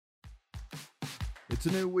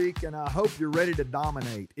It's a new week, and I hope you're ready to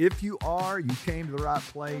dominate. If you are, you came to the right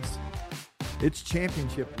place. It's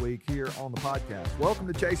championship week here on the podcast.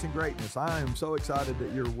 Welcome to Chasing Greatness. I am so excited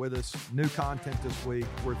that you're with us. New content this week.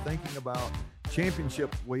 We're thinking about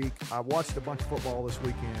championship week. I watched a bunch of football this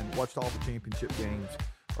weekend, watched all the championship games,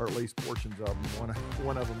 or at least portions of them.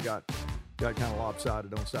 One of them got kind of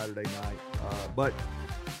lopsided on Saturday night. But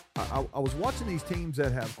I was watching these teams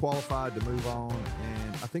that have qualified to move on,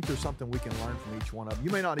 and I think there's something we can learn from each one of them.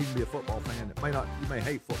 You may not even be a football fan. You may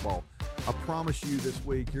hate football. I promise you this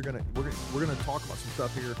week we're gonna talk about some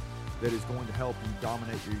stuff here that is going to help you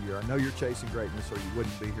dominate your year. I know you're chasing greatness, or you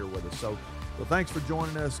wouldn't be here with us. So thanks for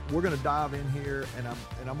joining us. We're gonna dive in here, and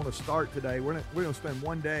I'm gonna start today. We're gonna spend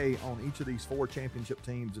one day on each of these four championship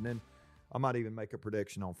teams, and then I might even make a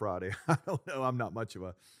prediction on Friday. I don't know. I'm not much of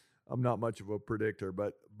a predictor,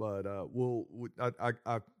 but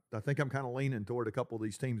I think I'm kind of leaning toward a couple of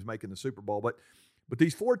these teams making the Super Bowl. But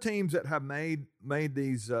these four teams that have made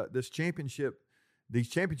these championship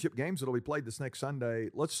games that'll be played this next Sunday.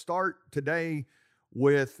 Let's start today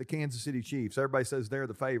with the Kansas City Chiefs. Everybody says they're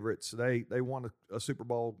the favorites. They won a Super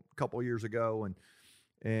Bowl a couple of years ago,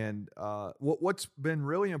 and what's been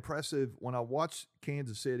really impressive when I watch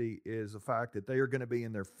Kansas City is the fact that they are going to be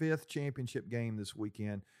in their fifth championship game this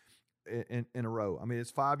weekend in a row. I mean, it's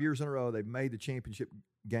 5 years in a row they've made the championship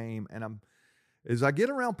game, and as I get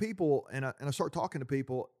around people and I start talking to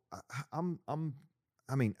people,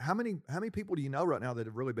 I mean, how many people do you know right now that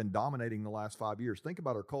have really been dominating the last 5 years? Think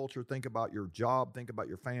about our culture, think about your job, think about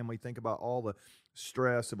your family, think about all the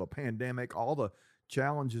stress of a pandemic, all the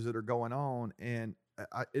challenges that are going on, and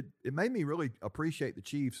it made me really appreciate the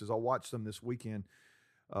Chiefs as I watched them this weekend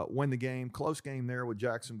win the game. Close game there with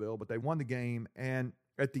Jacksonville, but they won the game, and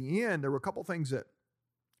at the end there were a couple things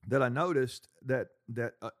that I noticed that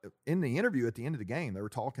in the interview at the end of the game, they were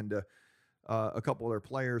talking to a couple of their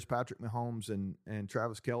players, Patrick Mahomes and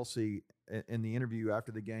Travis Kelce, in the interview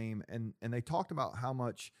after the game, and they talked about how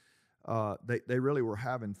much they really were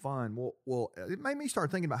having fun. Well, it made me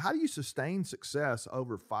start thinking about, how do you sustain success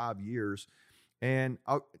over 5 years? And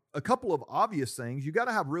a couple of obvious things: you got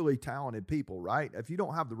to have really talented people, right? If you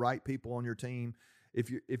don't have the right people on your team, if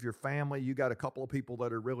your family, you got a couple of people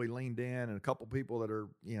that are really leaned in and a couple of people that are,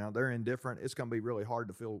 they're indifferent, it's going to be really hard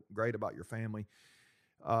to feel great about your family.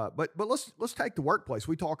 But let's take the workplace.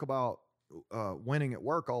 We talk about winning at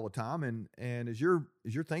work all the time, and as you're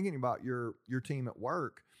thinking about your team at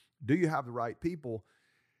work, do you have the right people?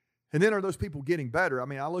 And then, are those people getting better? I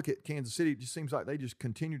mean, I look at Kansas City, it just seems like they just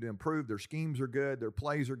continue to improve. Their schemes are good, their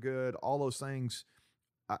plays are good, all those things.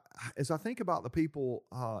 As I think about the people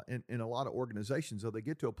in a lot of organizations, though, they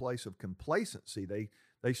get to a place of complacency.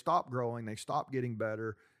 They stop growing, they stop getting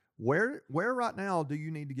better. Where right now do you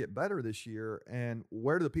need to get better this year, and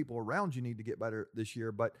where do the people around you need to get better this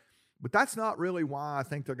year? But that's not really why I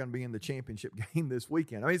think they're going to be in the championship game this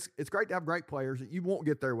weekend. I mean, it's great to have great players. You won't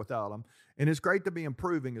get there without them, and it's great to be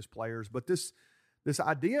improving as players. But this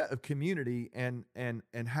idea of community and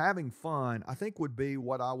having fun, I think, would be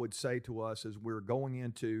what I would say to us as we're going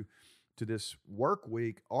into this work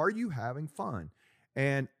week. Are you having fun?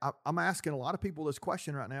 And I'm asking a lot of people this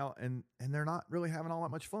question right now, and they're not really having all that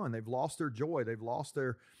much fun. They've lost their joy. They've lost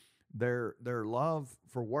their love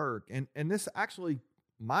for work. And this actually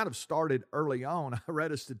might have started early on. I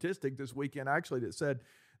read a statistic this weekend actually that said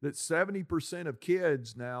that 70% of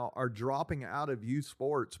kids now are dropping out of youth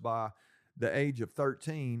sports by the age of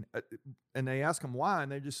 13. And they ask them why,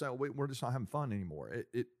 and they just say, we're just not having fun anymore.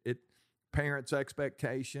 It parents'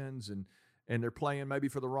 expectations, and they're playing maybe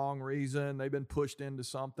for the wrong reason. They've been pushed into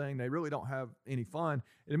something. They really don't have any fun.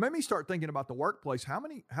 And it made me start thinking about the workplace. How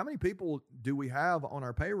many people do we have on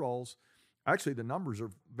our payrolls? Actually, the numbers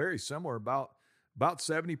are very similar. About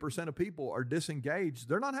 70% of people are disengaged.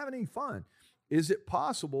 They're not having any fun. Is it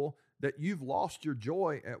possible that you've lost your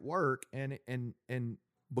joy at work, and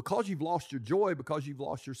because you've lost your joy, because you've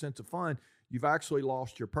lost your sense of fun, you've actually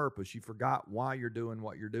lost your purpose? You forgot why you're doing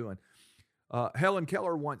what you're doing. Helen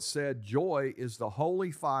Keller once said, "Joy is the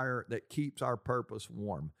holy fire that keeps our purpose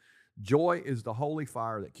warm." Joy is the holy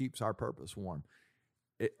fire that keeps our purpose warm.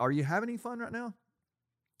 Are you having any fun right now?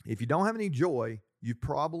 If you don't have any joy, you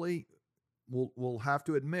probably will have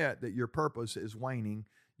to admit that your purpose is waning.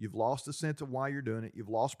 You've lost the sense of why you're doing it. You've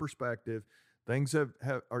lost perspective. Things they're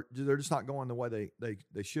just not going the way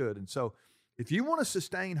they should. And so, if you want to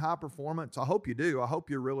sustain high performance, I hope you do. I hope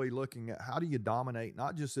you're really looking at, how do you dominate,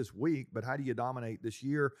 not just this week, but how do you dominate this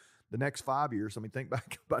year, the next 5 years? I mean, think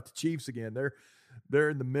back about the Chiefs again. they're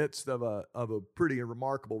in the midst of a pretty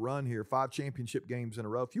remarkable run here. 5 championship games in a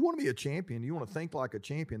row. If you want to be a champion, you want to think like a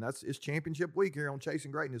champion. It's championship week here on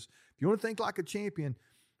Chasing Greatness. If you want to think like a champion,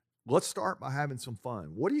 let's start by having some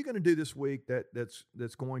fun. What are you going to do this week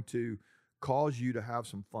that's going to cause you to have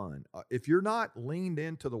some fun? If you're not leaned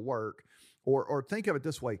into the work, or think of it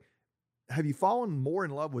this way, have you fallen more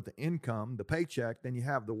in love with the income, the paycheck, than you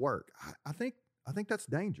have the work? I think that's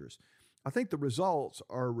dangerous. I think the results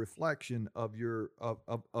are a reflection of your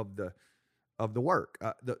of the work.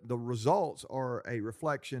 The results are a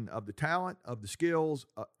reflection of the talent, of the skills,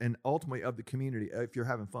 and ultimately of the community. If you're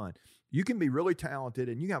having fun, you can be really talented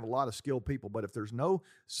and you can have a lot of skilled people, but if there's no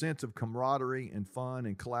sense of camaraderie and fun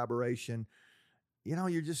and collaboration,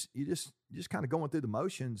 you're just kind of going through the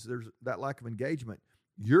motions. There's that lack of engagement.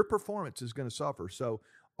 Your performance is going to suffer. So,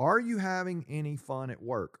 are you having any fun at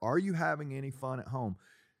work? Are you having any fun at home?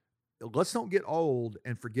 Let's don't get old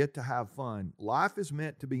and forget to have fun. Life is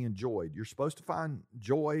meant to be enjoyed. You're supposed to find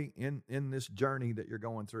joy in this journey that you're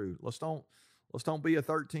going through. Let's don't be a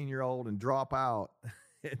 13-year-old and drop out.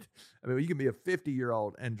 I mean, you can be a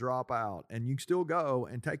 50-year-old and drop out, and you can still go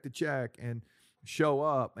and take the check and show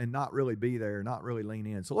up and not really be there, not really lean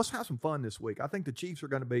in. So let's have some fun this week. I think the Chiefs are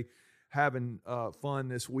going to be having fun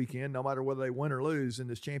this weekend, no matter whether they win or lose in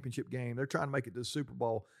this championship game. They're trying to make it to the Super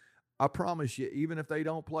Bowl. I promise you, even if they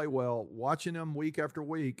don't play well, watching them week after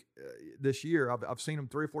week this year, I've seen them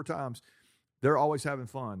 3 or 4 times. They're always having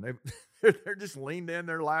fun. They're just leaned in.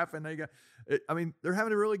 They're laughing. They're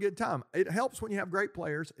having a really good time. It helps when you have great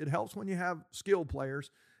players. It helps when you have skilled players.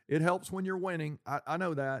 It helps when you're winning. I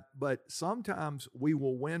know that. But sometimes we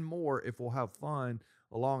will win more if we'll have fun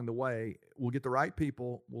along the way. We'll get the right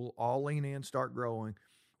people. We'll all lean in, start growing.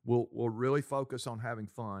 We'll really focus on having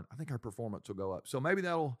fun. I think our performance will go up. So maybe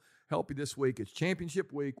that'll help you this week. It's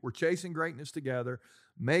championship week. We're chasing greatness together.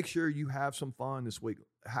 Make sure you have some fun this week.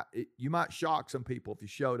 You might shock some people if you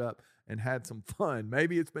showed up and had some fun.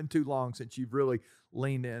 Maybe it's been too long since you've really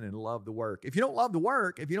leaned in and loved the work. If you don't love the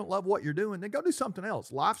work, if you don't love what you're doing, then go do something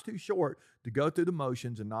else. Life's too short to go through the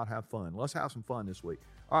motions and not have fun. Let's have some fun this week.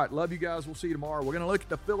 All right, love you guys. We'll see you tomorrow. We're going to look at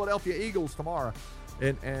the Philadelphia Eagles tomorrow.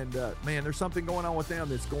 And man, there's something going on with them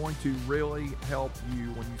that's going to really help you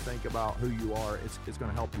when you think about who you are. It's going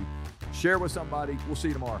to help you. Share with somebody. We'll see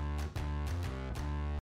you tomorrow.